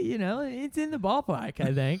 Probably, you know, it's in the ballpark,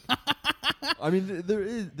 I think. I mean,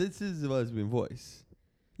 this is a lesbian voice.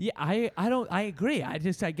 Yeah, I agree. I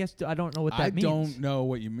guess I don't know what that means. I don't know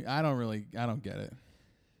what you mean. I don't get it.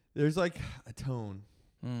 There's like a tone,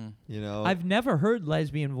 you know. I've never heard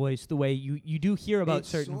lesbian voice the way you do hear about It's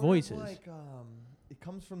certain sort voices. of like, it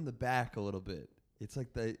comes from the back a little bit. It's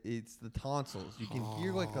like the tonsils. You can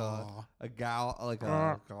hear like a gal like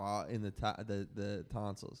a in the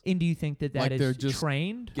tonsils. And do you think that Like is they're just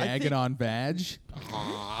trained? Gagging on vag?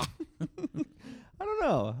 I don't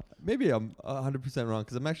know. Maybe I'm 100% wrong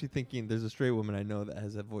because I'm actually thinking there's a straight woman I know that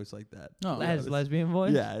has a voice like that. Oh, Has lesbian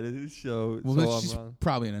voice? Yeah, it is. So Well, she's I'm wrong.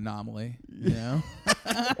 probably an anomaly. You know?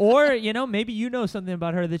 Or, you know, maybe you know something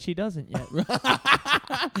about her that she doesn't yet.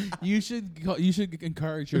 You should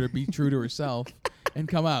encourage her to be true to herself and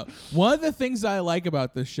come out. One of the things I like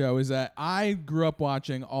about this show is that I grew up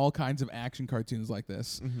watching all kinds of action cartoons like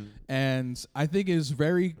this, and I think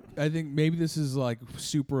maybe this is like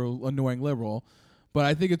super annoying liberal, but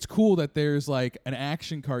I think it's cool that there's like an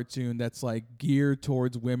action cartoon that's like geared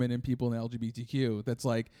towards women and people in the LGBTQ. That's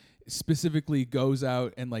like specifically goes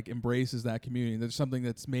out and like embraces that community. There's something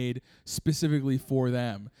that's made specifically for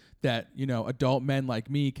them that, you know, adult men like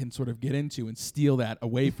me can sort of get into and steal that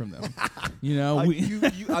away from them. You know,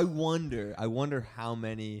 I wonder how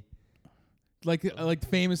many like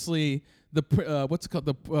famously the what's it called,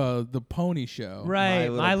 the Pony Show. Right.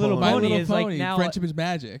 My My Little Little Pony, Little is Pony, like now Friendship is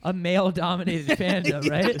Magic. a male-dominated fandom,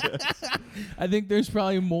 right? I think there's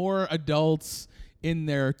probably more adults in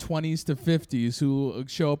their 20s to 50s who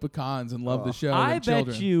show up at cons and love the show I than children.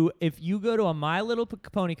 bet you if you go to a My Little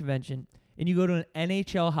Pony convention and you go to an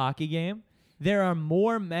NHL hockey game, there are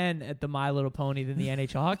more men at the My Little Pony than the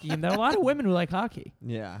NHL hockey game. There are a lot of women who like hockey.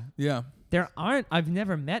 Yeah. Yeah. I've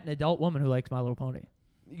never met an adult woman who likes My Little Pony.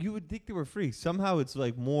 You would think they were free. Somehow it's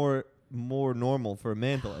like more normal for a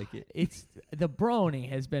man to like it. It's the brony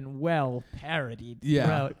has been well parodied. Yeah.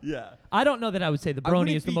 throughout. Yeah. I don't know that I would say the I brony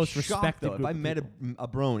wouldn't is the be most shocked, respected though, group if I of met people. a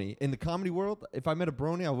brony in the comedy world, if I met a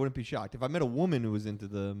brony, I wouldn't be shocked. If I met a woman who was into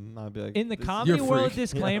them, I'd be like, In the this- comedy You're world, free.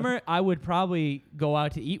 disclaimer, I would probably go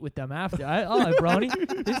out to eat with them after.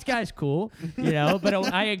 Brony, this guy's cool, you know. But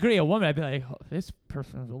I agree, a woman, I'd be like, oh, this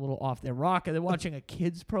person's a little off their rocker. They're watching a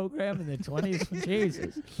kids program in their 20s.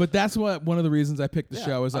 Jesus. But that's what one of the reasons I picked the Yeah,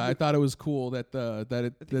 show is I I mean- thought it was cool that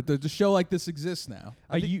the show like this exists now.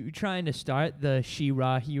 Are you trying to start the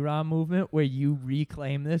She-Ra He-Ra movement where you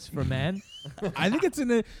reclaim this for men? I think it's in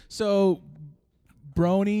the so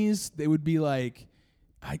bronies. They would be like,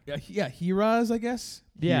 Heras, I guess.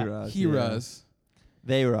 Yeah. Heras, Heras.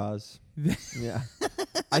 They Raz. Yeah.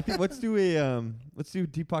 I think let's do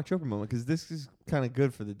Deepak Chopra moment because this is kind of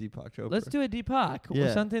good for the Deepak Chopra. Let's do a Deepak.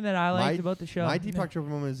 Yeah. Something that I liked about the show. My Deepak Chopra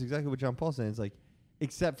moment is exactly what John Paul's saying. It's like,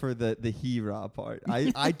 except for the Hera part.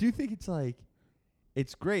 I do think it's like,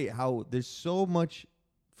 it's great how there's so much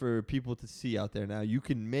for people to see out there now. You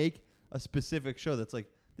can make a specific show that's like,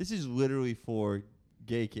 this is literally for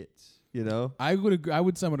gay kids, you know? I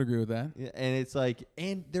would somewhat agree with that. Yeah, and it's like,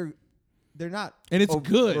 and they're not, And it's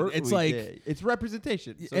good. overtly It's like- gay. It's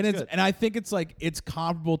representation. So and it's good. and I think it's like it's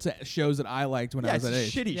comparable to shows that I liked when I Yeah, was it's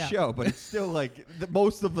that a age. shitty Yeah. show, but it's still like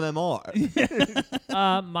most of them are.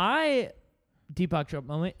 My Deepak Chopra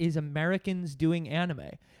moment is Americans doing anime.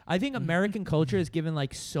 I think American culture has given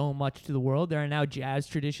like so much to the world. There are now jazz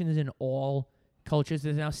traditions in all cultures.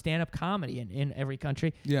 There's now stand-up comedy in every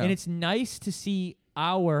country. Yeah. And it's nice to see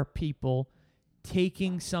our people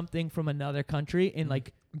taking something from another and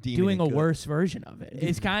like Deeming doing it a good. worse version of it.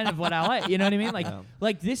 It's kind of what I like. You know what I mean? Like Yeah.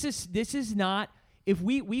 like this is not. If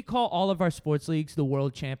we call all of our sports leagues the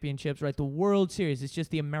World Championships, right? The World Series, it's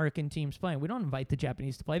just the American teams playing. We don't invite the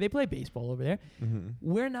Japanese to play. They play baseball over there.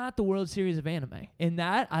 We're not the World Series of anime. And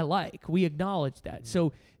that I like. We acknowledge that.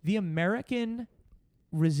 So the American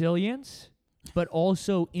resilience, but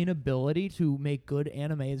also inability to make good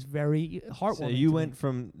anime is very heartwarming. So to you me. went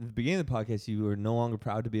from the beginning of the podcast, you were no longer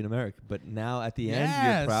proud to be an American, but now at the end,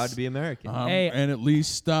 Yes. you're proud to be American. Hey. And at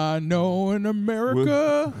least I know in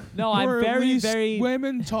America, No, I'm where at very, least very-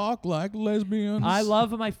 women talk like lesbians. I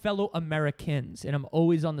love my fellow Americans, and I'm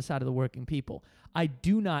always on the side of the working people. I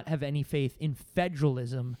do not have any faith in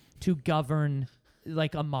federalism to govern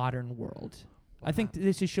like a modern world. I think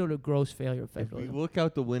this has showed a gross failure of If we federalism. look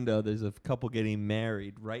out the window, there's a couple getting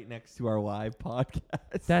married right next to our live podcast.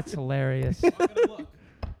 That's hilarious.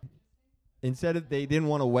 Instead of they didn't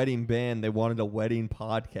want a wedding band, they wanted a wedding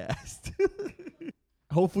podcast.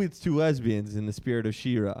 Hopefully, it's two lesbians in the spirit of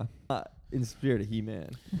She-Ra, in the spirit of He-Man.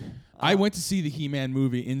 I went to see the He-Man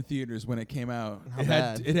movie in theaters when it came out. How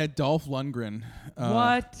bad? It had Dolph Lundgren.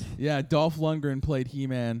 What? Yeah, Dolph Lundgren played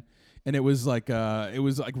He-Man, and it was like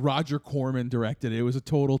Roger Corman directed it. It was a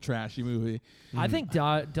total trashy movie. I think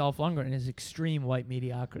Dolph Lundgren is extreme white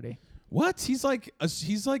mediocrity. What? He's like a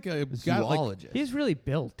guy like Zoologist. He's really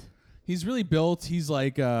built. he's really built. He's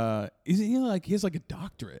like isn't he like he has like a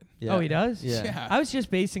doctorate? Yeah. Oh, he does? Yeah. I was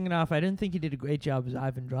just basing it off. I didn't think he did a great job as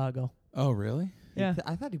Ivan Drago. Oh, really? Yeah.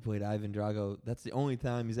 I thought he played Ivan Drago. That's the only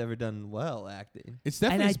time he's ever done well acting. It's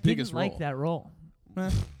definitely And I his biggest didn't role. like that role.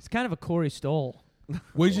 Eh. It's kind of a Corey Stoll.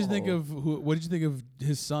 What did you think of what did you think of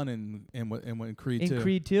his son in Creed 2? In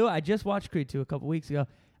Creed 2, I just watched Creed 2 a couple weeks ago.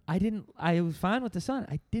 I was fine with the son.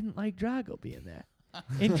 I didn't like Drago being there.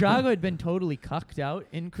 And Drago had been totally cucked out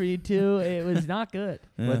in Creed 2. It was not good.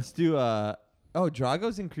 Yeah. Let's do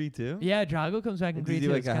Drago's in Creed too? Yeah, Drago comes back in Is Creed he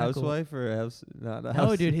 2. like It's a kinda cool. housewife or a house? Not a No,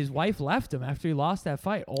 house. dude, his wife left him after he lost that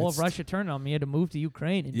fight. All of It's- Russia turned on him. He had to move to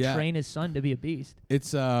Ukraine and Yeah. train his son to be a beast.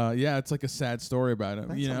 It's it's like a sad story about him.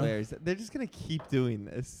 That's you know, hilarious. They're just gonna keep doing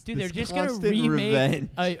this. Dude, This they're just gonna constant remake revenge.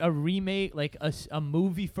 a remake, like a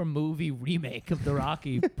movie for movie remake of the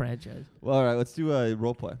Rocky franchise. Well, all right, let's do a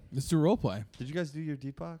role play. let's do role play. Did you guys do your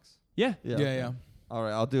Deepoks? Yeah. Yeah. All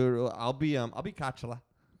right, I'll do it. I'll be Kachla.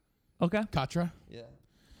 Okay. Katra. Yeah.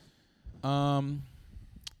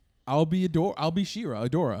 I'll be She-Ra,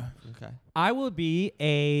 Adora. Okay. I will be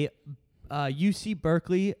a UC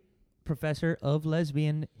Berkeley professor of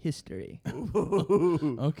lesbian history.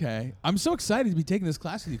 Okay. I'm so excited to be taking this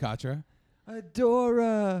class with you, Katra.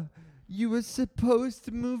 Adora, you were supposed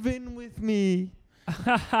to move in with me.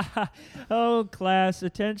 Oh, class,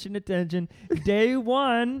 attention. Day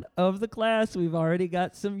 1 of the class, we've already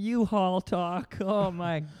got some U-Haul talk. Oh,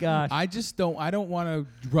 my gosh. I don't want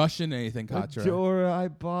to rush into anything, Katra.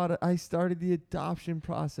 Adora, I started the adoption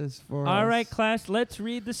process for us. All right, class, let's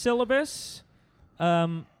read the syllabus.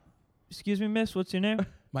 Excuse me, miss, what's your name?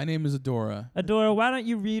 My name is Adora. Adora, why don't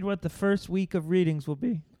you read what the first week of readings will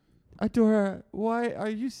be? Adora, why are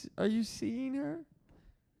you seeing her?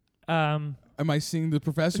 Am I seeing the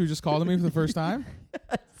professor who just called me for the first time?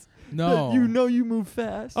 No. You know you move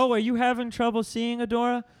fast. Oh, are you having trouble seeing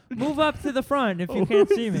Adora? Move up to the front if you can't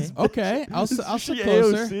see me. Okay, I'll sit She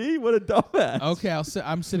closer. AOC? What a dumbass. Okay,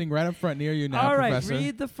 I'm sitting right up front near you now, All right, Professor.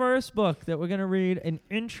 read the first book that we're going to read, An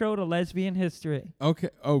Intro to Lesbian History. Okay.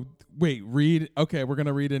 Oh, wait. Read. Okay, we're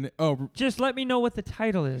gonna read Just let me know what the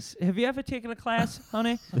title is. Have you ever taken a class,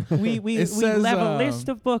 honey? We It says, have a list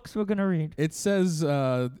of books we're going to read. It says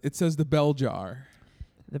the bell jar.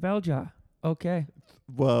 The Bell Jar. Okay.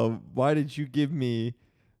 Well, why did you give me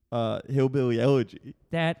Hillbilly Elegy?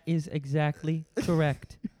 That is exactly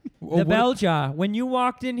correct. Oh, The Bell Jar. When you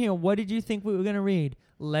walked in here, what did you think we were going to read?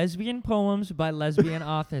 Lesbian poems by lesbian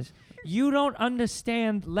authors. You don't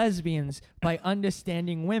understand lesbians by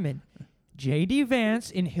understanding women. J.D.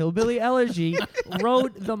 Vance in Hillbilly Elegy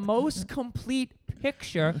wrote the most complete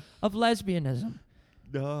picture of lesbianism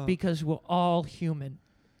No. because we're all human.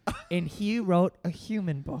 And he wrote a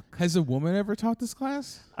human book. Has a woman ever taught this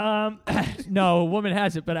class? No, a woman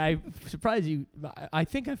hasn't, but I'm surprised you. I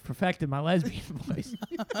think I've perfected my lesbian voice.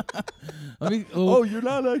 Let me. Oh, you're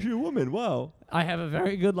not actually a woman. Wow. I have a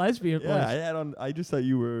very good lesbian Yeah, voice. I just thought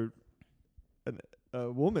you were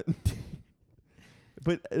a woman.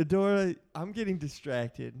 But Adora, I'm getting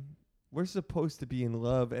distracted. We're supposed to be in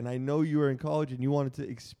love, and I know you were in college and you wanted to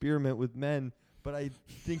experiment with men, but I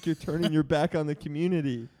think you're turning your back on the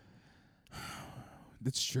community.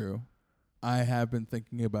 It's true. I have been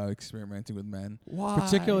thinking about experimenting with men, Why?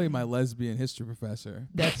 particularly my lesbian history professor.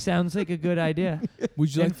 That sounds like a good idea.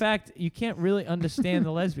 Would you In like? fact, you can't really understand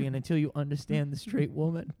the lesbian until you understand the straight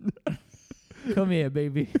woman. Come here,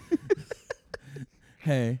 baby.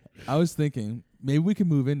 Hey, I was thinking maybe we could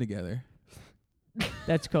move in together.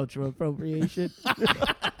 That's cultural appropriation.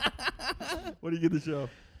 What do you give the show?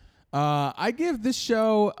 I give this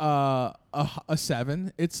show a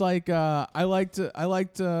 7. It's like I like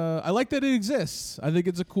that it exists. I think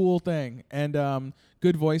it's a cool thing, and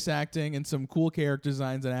good voice acting and some cool character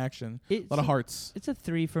designs and action. A lot of hearts. It's a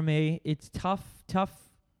 3 for me. It's tough.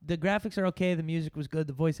 The graphics are okay. The music was good.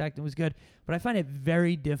 The voice acting was good. But I find it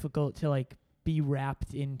very difficult to like be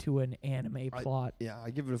wrapped into an anime plot. Yeah,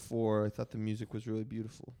 I give it a 4. I thought the music was really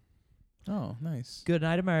beautiful. Oh, nice. Good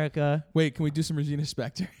night, America. Wait, can we do some Regina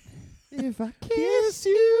Spektor? If I Kiss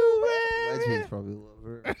you. Lesbians probably love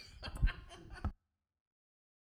her.